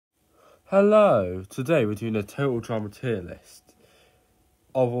Hello! Today we're doing a total drama tier list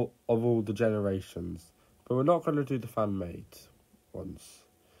of all the generations. But we're not going to do the fan-made ones.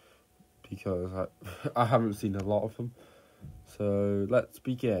 Because I haven't seen a lot of them. So let's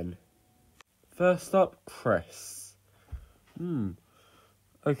begin. First up, Chris.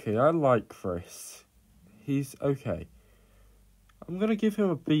 Okay, I like Chris. He's okay. I'm going to give him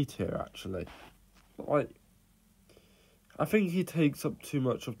a B tier, actually. I think he takes up too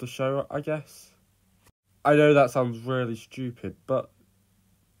much of the show, I guess. I know that sounds really stupid, but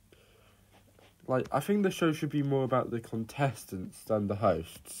I think the show should be more about the contestants than the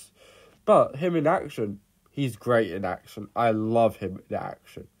hosts. But him in action, he's great in action. I love him in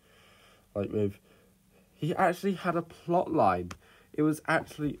action. He actually had a plot line. It was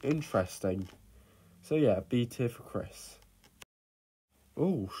actually interesting. So yeah, B tier for Chris.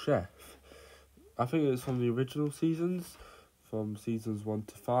 Oh, Chef. I think it's from the original seasons. From seasons 1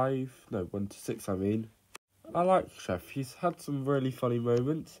 to 5. No, 1 to 6, I mean. I like Chef. He's had some really funny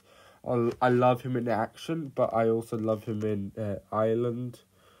moments. I love him in action, but I also love him in Ireland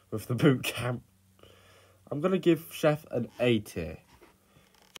with the boot camp. I'm going to give Chef an A tier.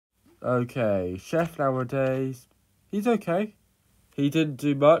 Okay, Chef nowadays, he's okay. He didn't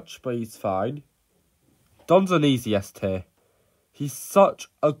do much, but he's fine. Don's an easy S tier. He's such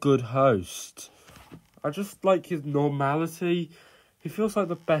a good host. I just like his normality. He feels like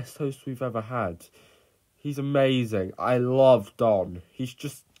the best host we've ever had. He's amazing. I love Don. He's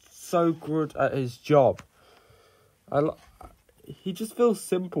just so good at his job. He just feels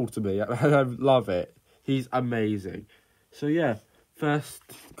simple to me, and I love it. He's amazing. So yeah, first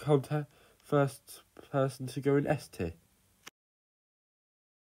person to go in S tier.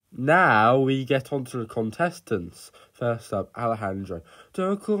 Now we get on to the contestants. First up, Alejandro.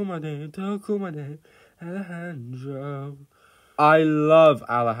 Don't call my name, Alejandro. I love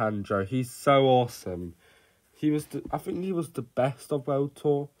Alejandro. He's so awesome. I think he was the best of World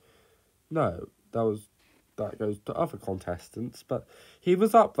Tour. No, that goes to other contestants, but he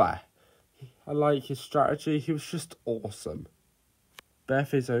was up there. I like his strategy. He was just awesome.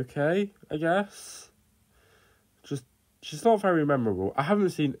 Beth is okay, I guess. She's not very memorable. I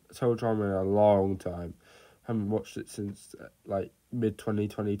haven't seen Total Drama in a long time. I haven't watched it since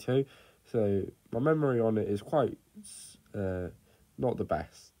mid-2022. So my memory on it is quite not the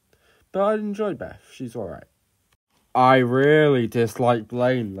best. But I enjoy Beth. She's alright. I really dislike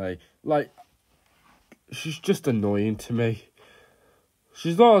Blaine. She's just annoying to me.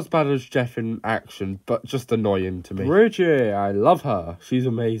 She's not as bad as Jeff in action, but just annoying to me. Bridget, I love her. She's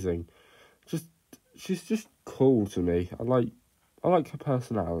amazing. She's just cool to me. I like her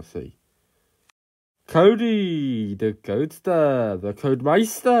personality. Cody, the Codester, the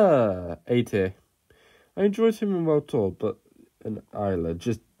Codemeister. A tier. I enjoyed him in World Tour, but in Ireland,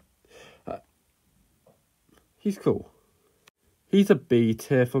 he's cool. He's a B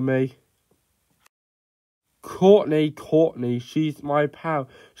tier for me. Courtney, she's my pal.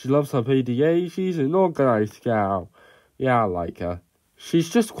 She loves her PDA. She's an organised gal. Yeah, I like her. She's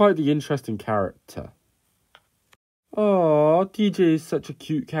just quite the interesting character. Oh, DJ is such a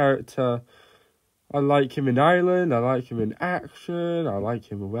cute character. I like him in Ireland. I like him in action. I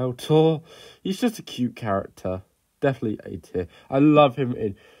like him in World Tour. He's just a cute character. Definitely A tier. I love him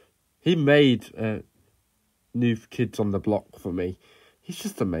in... He made New Kids on the Block for me. He's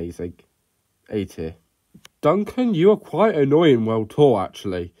just amazing. A tier. Duncan, you are quite annoying in World Tour,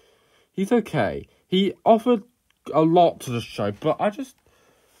 actually. He's okay. He offered a lot to the show, but I just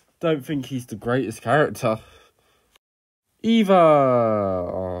don't think he's the greatest character.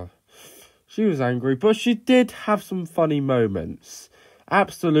 Eva, she was angry, but she did have some funny moments.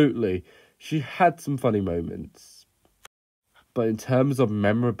 Absolutely, she had some funny moments. But in terms of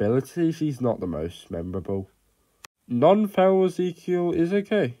memorability, she's not the most memorable. Non-feral Ezekiel is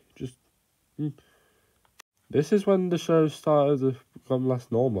okay. This is when the show started to become less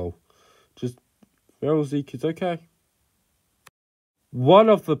normal. Feral Zeke is okay. One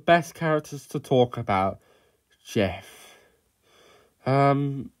of the best characters to talk about, Jeff.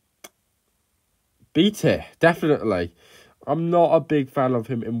 B tier, definitely. I'm not a big fan of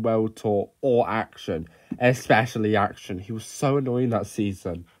him in World Tour or action, especially action. He was so annoying that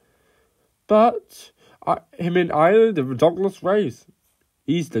season. But him in Ireland, the Douglas Race,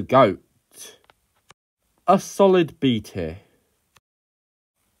 he's the GOAT. A solid B tier.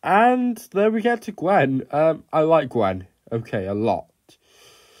 And there we get to Gwen. I like Gwen. Okay, a lot.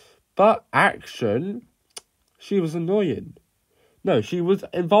 But action, she was annoying. No, she was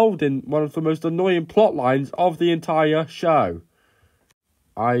involved in one of the most annoying plot lines of the entire show.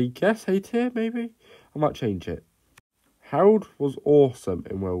 I guess A tier, maybe? I might change it. Harold was awesome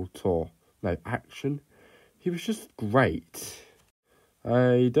in World Tour. No, action. He was just great.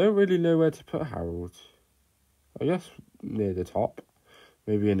 I don't really know where to put Harold. I guess near the top.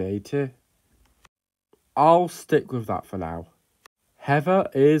 Maybe an A tier. I'll stick with that for now. Heather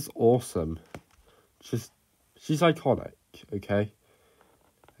is awesome. She's iconic, okay?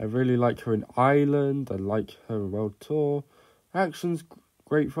 I really like her in Ireland. I like her in World Tour. Action's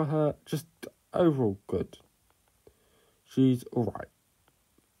great for her. Just overall good. She's alright.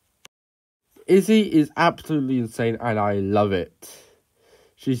 Izzy is absolutely insane and I love it.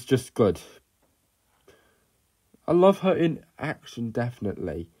 She's just good. I love her in Action,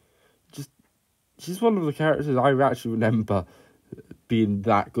 definitely. She's one of the characters I actually remember being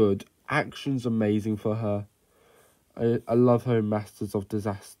that good. Action's amazing for her. I love her in Masters of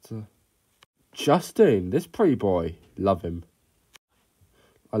Disaster. Justin, this pretty boy. Love him.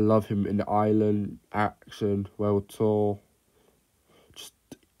 I love him in Ireland, Action, World Tour.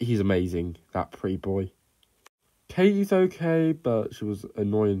 He's amazing, that pretty boy. Katie's okay, but she was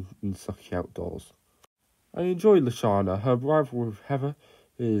annoying and sucky outdoors. I enjoy Lashana. Her rival with Heather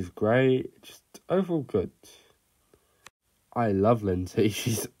is great. Just overall good. I love Lindsay.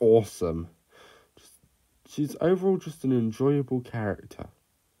 She's awesome. She's overall just an enjoyable character.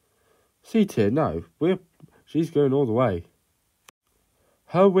 C tier, no. She's going all the way.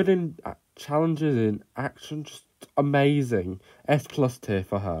 Her winning challenges in Action, just amazing. S+ tier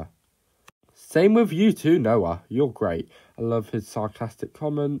for her. Same with you too, Noah. You're great. I love his sarcastic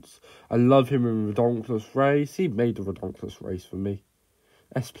comments. I love him in Redonkulous Race. He made the Redonkulous Race for me.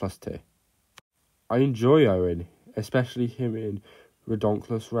 S+ tier. I enjoy Owen, especially him in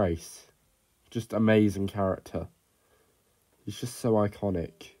Redonkulous Race. Just amazing character. He's just so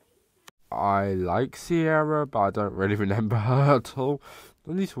iconic. I like Sierra, but I don't really remember her at all.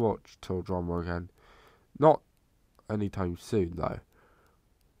 I need to watch Tour Drama again. Not anytime soon, though.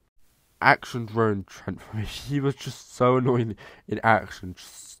 Action's Rowan Trent for me. He was just so annoying in Action.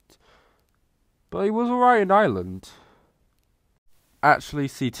 But he was alright in Ireland. Actually,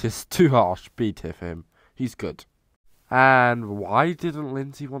 C tier's too harsh. B tier for him. He's good. And why didn't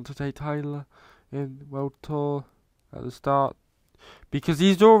Lindsay want to date Tyler in World Tour at the start? Because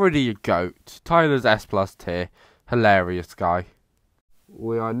he's already a GOAT. Tyler's S+ tier. Hilarious guy.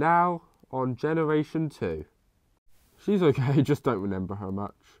 We are now on Generation 2. She's okay, just don't remember her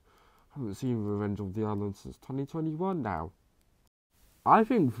much. I haven't seen Revenge of the Island since 2021 now. I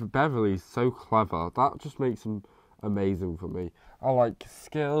think Beverly's so clever. That just makes him amazing for me. I like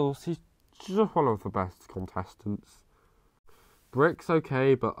skills. She's just one of the best contestants. Brick's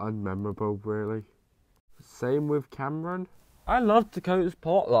okay, but unmemorable, really. Same with Cameron. I love Dakota's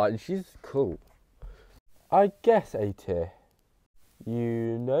plotline. She's cool. I guess A tier.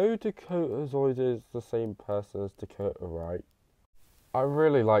 You know Dakota's always is the same person as Dakota, right? I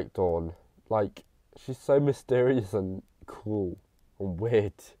really like Dawn. Like, she's so mysterious and cool and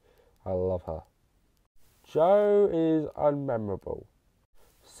weird. I love her. Joe is unmemorable.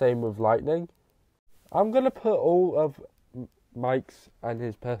 Same with Lightning. I'm going to put all of Mike's and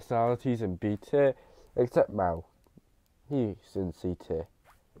his personalities in B tier, except Mel. He's in C tier.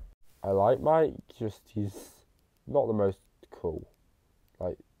 I like Mike, just he's not the most cool,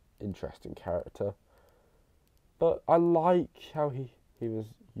 like, interesting character. But I like how he was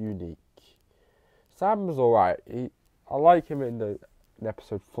unique. Sam was alright. I like him in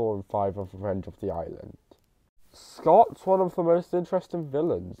episode 4 and 5 of Revenge of the Island. Scott's one of the most interesting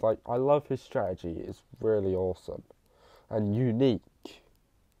villains. Like, I love his strategy. It's really awesome and unique.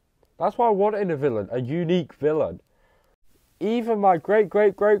 That's what I want in a villain, a unique villain. Even my great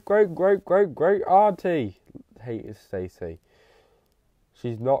auntie hated Stacey.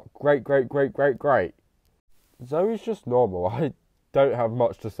 She's not great. Zoe's just normal. I don't have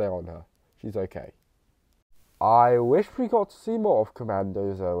much to say on her. She's okay. I wish we got to see more of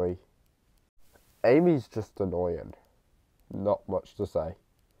Commando Zoe. Amy's just annoying. Not much to say.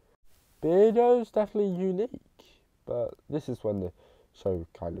 Beardo's definitely unique, but this is when the show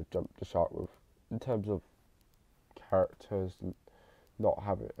kind of jumped the shark with, in terms of characters and not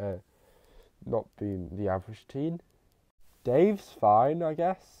being the average teen. Dave's fine, I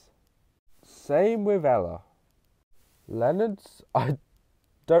guess. Same with Ella. Leonard's, I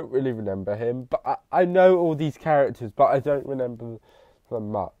don't really remember him, but I know all these characters, but I don't remember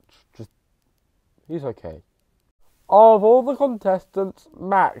them much. He's okay. Of all the contestants,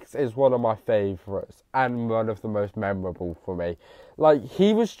 Max is one of my favourites and one of the most memorable for me. Like,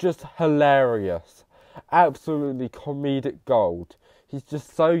 he was just hilarious. Absolutely comedic gold. He's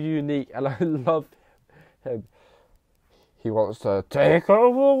just so unique and I love him. He wants to take over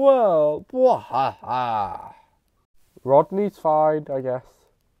the world. Rodney's fine, I guess.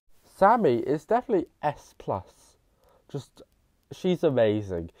 Sammy is definitely S plus. Just, she's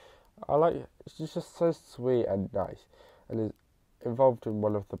amazing. She's just so sweet and nice, and is involved in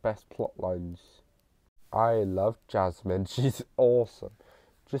one of the best plot lines. I love Jasmine. She's awesome.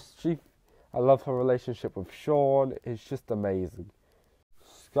 I love her relationship with Sean. It's just amazing.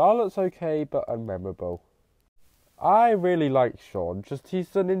 Scarlett's okay, but unmemorable. I really like Sean.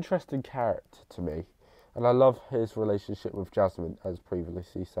 He's an interesting character to me, and I love his relationship with Jasmine, as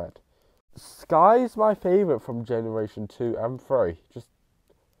previously said. Sky's my favourite from Generation 2 and 3,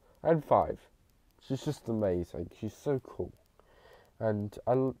 and 5. She's just amazing. She's so cool, and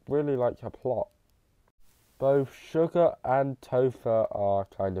I really like her plot. Both Sugar and Topher are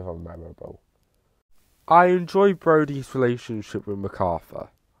kind of unmemorable. I enjoy Brody's relationship with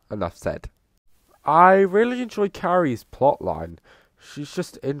MacArthur. Enough said. I really enjoy Carrie's plotline. She's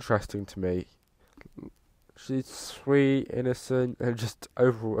just interesting to me. She's sweet, innocent, and just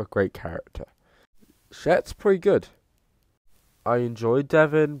overall a great character. Chet's pretty good. I enjoy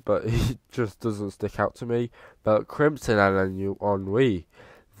Devin, but he just doesn't stick out to me. But Crimson and Ennui,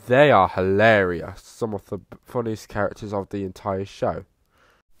 they are hilarious. Some of the funniest characters of the entire show.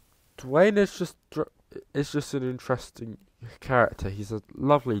 Dwayne is just an interesting character. He's a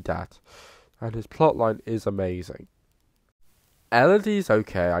lovely dad, and his plotline is amazing. Elodie's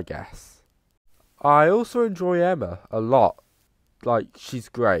okay, I guess. I also enjoy Emma a lot. She's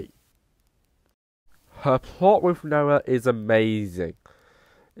great. Her plot with Noah is amazing.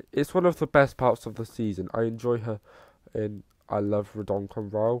 It's one of the best parts of the season. I enjoy her in I Love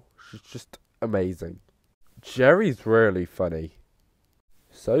Ronkonkoro. She's just amazing. Jerry's really funny.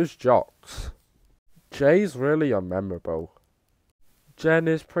 So's Jocks. Jay's really unmemorable. Jen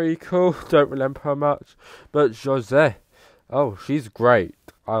is pretty cool, don't remember her much. But Jose, oh, she's great.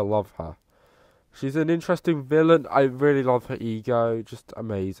 I love her. She's an interesting villain. I really love her ego. Just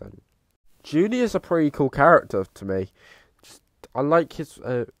amazing. Junior's a pretty cool character to me. I like his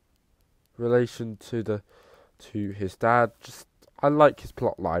relation to his dad. I like his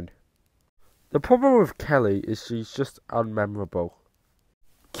plotline. The problem with Kelly is she's just unmemorable.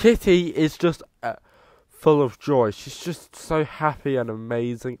 Kitty is just full of joy. She's just so happy and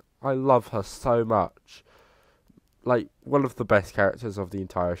amazing. I love her so much. One of the best characters of the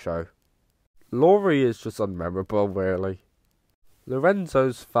entire show. Laurie is just unmemorable, really.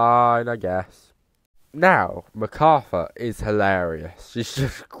 Lorenzo's fine, I guess. Now, MacArthur is hilarious. She's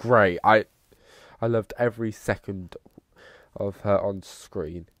just great. I loved every second of her on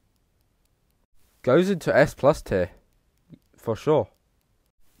screen. Goes into S plus tier, for sure.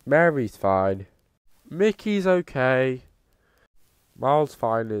 Mary's fine. Mickey's okay. Miles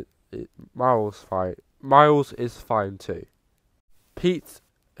fine. Miles fine. Miles is fine too. Pete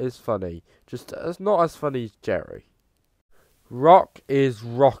is funny, just not as funny as Jerry. Rock is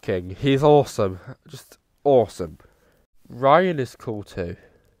rocking. He's awesome. Just awesome. Ryan is cool too.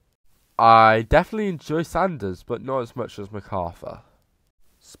 I definitely enjoy Sanders, but not as much as MacArthur.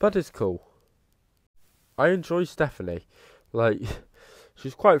 Spud is cool. I enjoy Stephanie.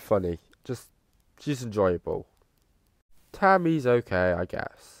 She's quite funny. She's enjoyable. Tammy's okay, I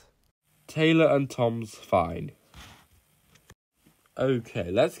guess. Taylor and Tom's fine. Okay,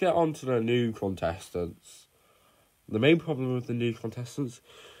 let's get on to the new contestants. The main problem with the new contestants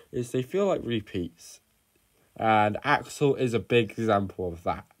is they feel like repeats. And Axel is a big example of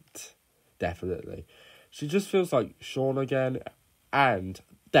that. Definitely. She just feels like Sean again, and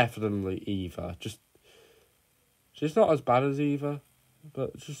definitely Eva. She's not as bad as Eva,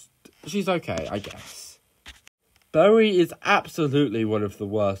 but she's okay, I guess. Bowie is absolutely one of the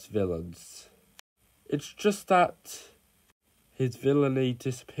worst villains. It's just that his villainy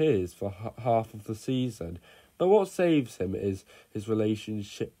disappears for half of the season. But what saves him is his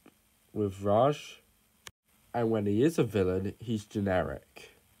relationship with Raj. And when he is a villain, he's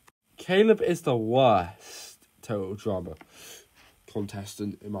generic. Caleb is the worst total drama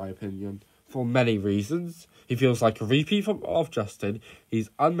contestant, in my opinion, for many reasons. He feels like a repeat of Justin. He's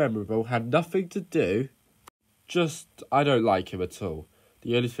unmemorable, had nothing to do. I don't like him at all.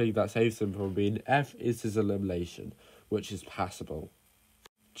 The only thing that saves him from being F is his elimination, which is passable.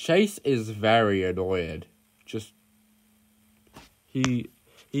 Chase is very annoying.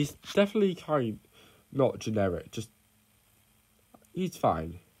 He's definitely not generic. He's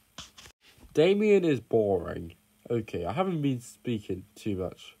fine. Damien is boring. Okay, I haven't been speaking too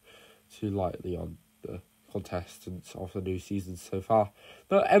lightly on the contestants of the new season so far.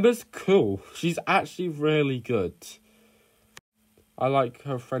 But Emma's cool. She's actually really good. I like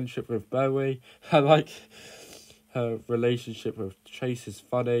her friendship with Bowie. I like her relationship with Chase is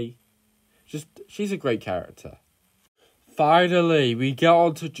funny. She's a great character. Finally, we get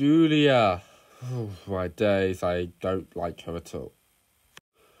on to Julia. Oh, my days, I don't like her at all.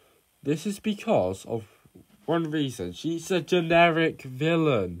 This is because of one reason. She's a generic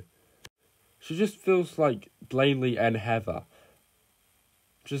villain. She just feels like Blaney and Heather.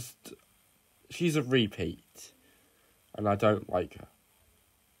 She's a repeat. And I don't like her.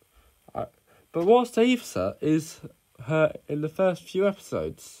 But what saves her is her in the first few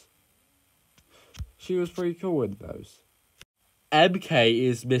episodes. She was pretty cool in those. MK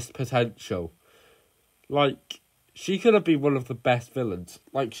is missed potential. Like, she could have been one of the best villains.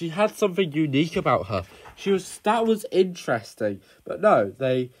 Like, she had something unique about her. That was interesting. But no,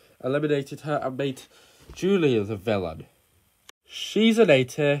 they eliminated her and made Julia the villain. She's an A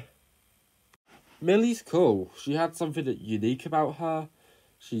tier. Millie's cool. She had something unique about her.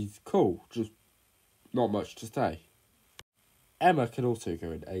 She's cool. Just not much to say. Emma can also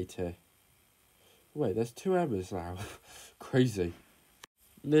go in A tier. Wait, there's 2 Emmas now. Crazy.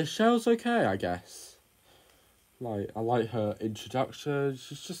 Michelle's okay, I guess. I like her introduction.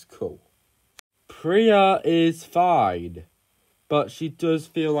 She's just cool. Priya is fine. But she does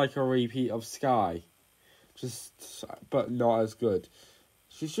feel like a repeat of Sky. But not as good.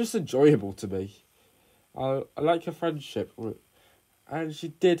 She's just enjoyable to me. I like her friendship. And she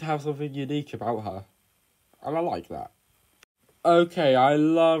did have something unique about her. And I like that. Okay, I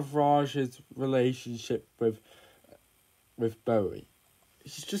love Raj's relationship with Bowie.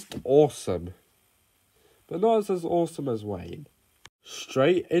 She's just awesome. But not as awesome as Wayne.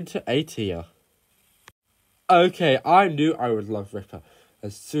 Straight into A tier. Okay, I knew I would love Ripper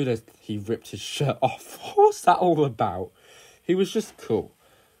as soon as he ripped his shirt off. What's that all about? He was just cool.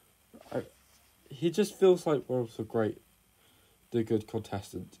 He just feels like one of the good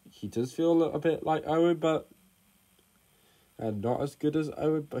contestant. He does feel a little bit like Owen, and not as good as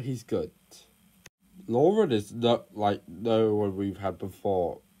Owen, but he's good. Lauren is not like no one we've had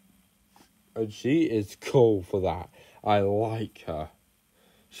before. And she is cool for that. I like her.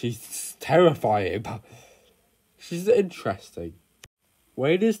 She's terrifying, but she's interesting.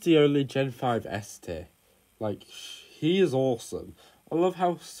 Wayne is the only Gen 5 S tier. He is awesome. I love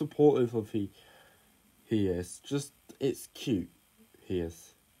how supportive of he is. It's cute. He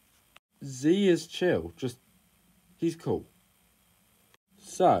is. Z is chill. He's cool.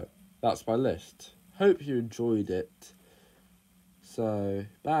 So, that's my list. Hope you enjoyed it. So,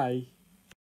 bye.